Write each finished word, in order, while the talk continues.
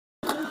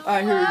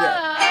Alright, here we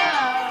go.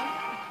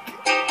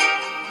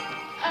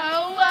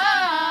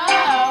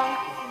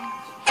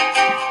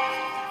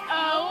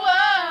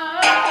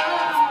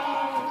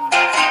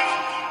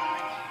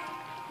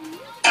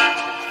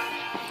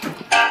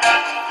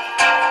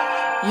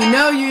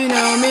 You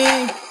know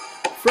me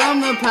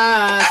from the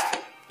past.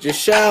 Just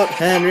shout,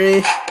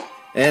 Henry,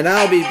 and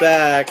I'll be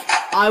back.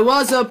 I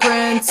was a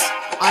prince,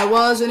 I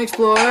was an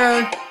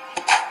explorer,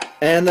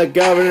 and the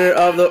governor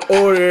of the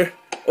Order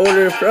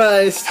of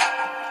Christ.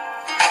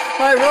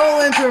 My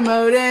role in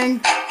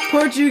promoting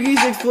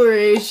Portuguese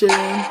exploration.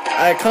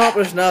 I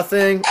accomplished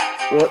nothing.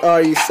 What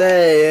are you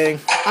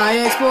saying? I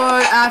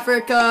explored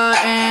Africa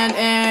and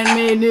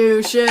made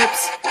new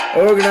ships.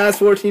 Organized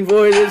 14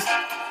 voyages.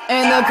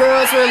 And the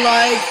girls were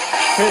like,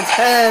 Prince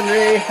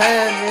Henry,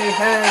 Henry,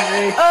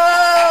 Henry.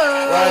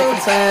 Oh! Like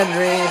Prince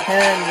Henry,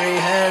 Henry,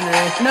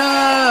 Henry.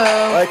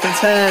 No! Like Prince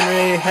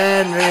Henry,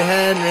 Henry,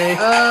 Henry.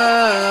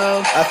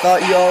 Oh! I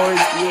thought you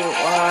always be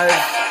alive.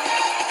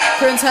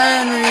 Prince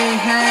Henry,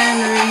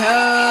 Henry,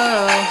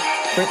 oh!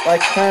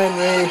 Like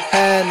Henry,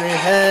 Henry,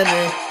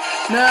 Henry.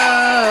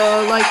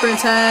 No! Like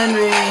Prince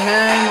Henry,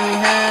 Henry,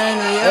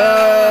 Henry,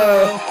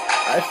 oh!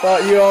 I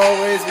thought you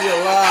always be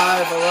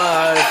alive,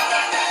 alive.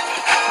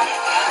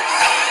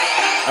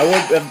 I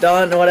would have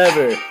done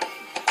whatever.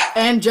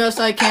 And just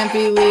I can't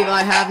believe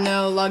I have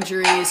no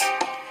luxuries.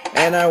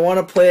 And I want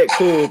to play it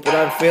cool, but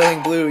I'm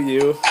feeling blue,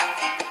 you.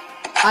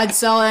 I'd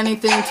sell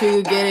anything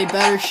to get a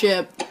better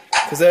ship.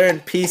 Cause they're in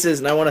pieces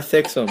and I want to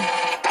fix them.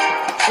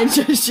 And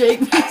just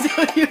shake me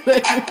so you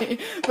wake me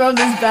from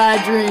this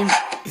bad dream.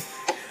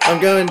 I'm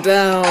going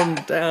down,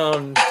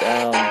 down,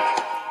 down.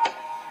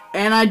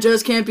 And I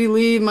just can't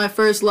believe my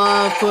first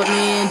love put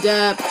me in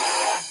debt.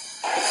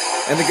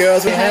 And the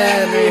girls were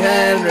Henry,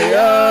 Henry,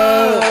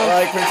 oh,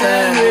 like Prince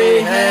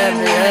Henry,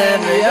 Henry,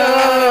 Henry,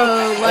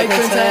 oh, like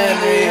Prince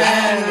Henry,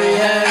 Henry,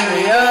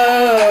 Henry,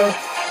 oh.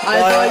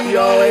 I thought you'd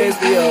always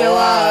be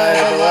alive,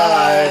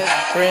 alive.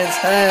 Prince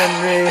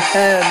Henry,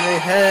 Henry,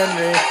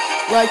 Henry.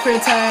 Like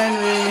Prince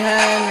Henry,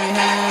 Henry,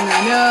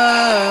 Henry,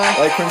 no.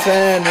 Like Prince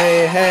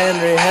Henry,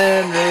 Henry,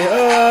 Henry,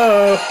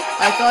 oh.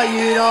 I thought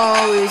you'd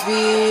always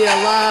be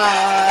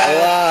alive.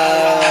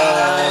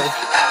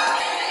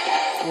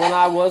 When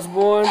I was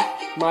born,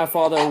 my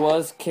father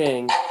was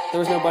king. There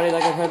was nobody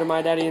that compared to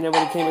my daddy, and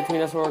nobody came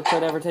between us or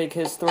could ever take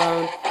his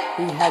throne.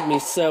 He had me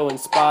so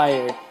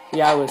inspired.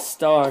 Yeah, I was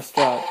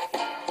starstruck.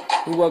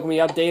 He woke me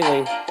up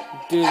daily.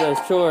 Do those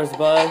chores,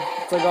 bud.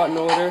 So I got in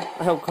order.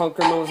 I helped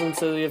conquer Muslim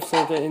city of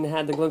Sirte and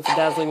had the glimpse of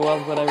dazzling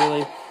wealth, but I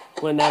really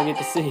wouldn't now get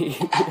to see.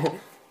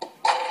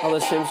 All the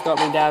ships got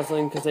me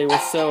dazzling because they were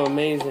so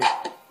amazing.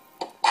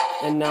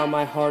 And now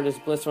my heart is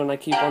blissful and I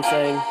keep on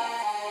saying,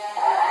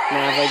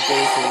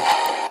 navigation.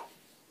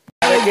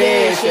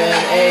 Navigation,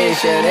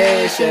 Asian,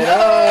 Asian,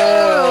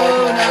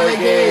 oh,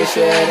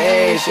 navigation,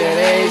 Asian,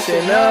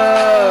 Asian,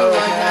 oh,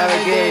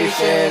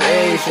 navigation,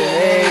 Asian,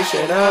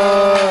 Asian,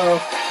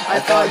 oh. I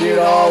thought you'd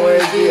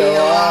always be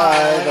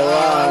alive,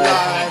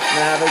 alive.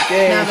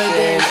 Navigation,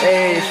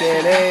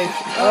 Asian,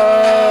 Asian,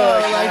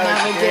 oh, like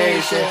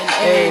navigation,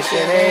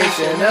 Asian,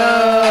 Asian,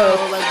 oh,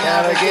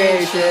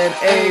 navigation,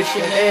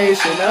 Asian,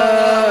 Asian,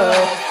 oh.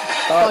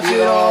 Thought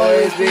you'd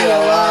always be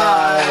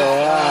alive,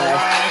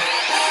 alive.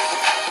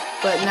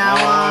 But now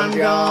I'm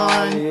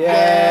gone.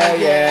 Yeah,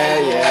 yeah,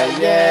 yeah,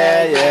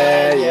 yeah,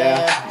 yeah,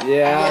 yeah.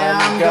 Yeah,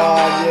 I'm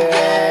gone.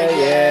 Yeah,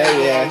 yeah,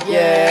 yeah,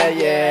 yeah,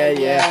 yeah,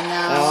 yeah.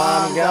 Now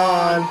I'm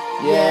gone.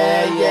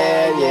 Yeah,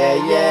 yeah, yeah,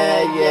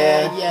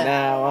 yeah, yeah.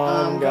 Now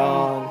I'm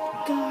gone.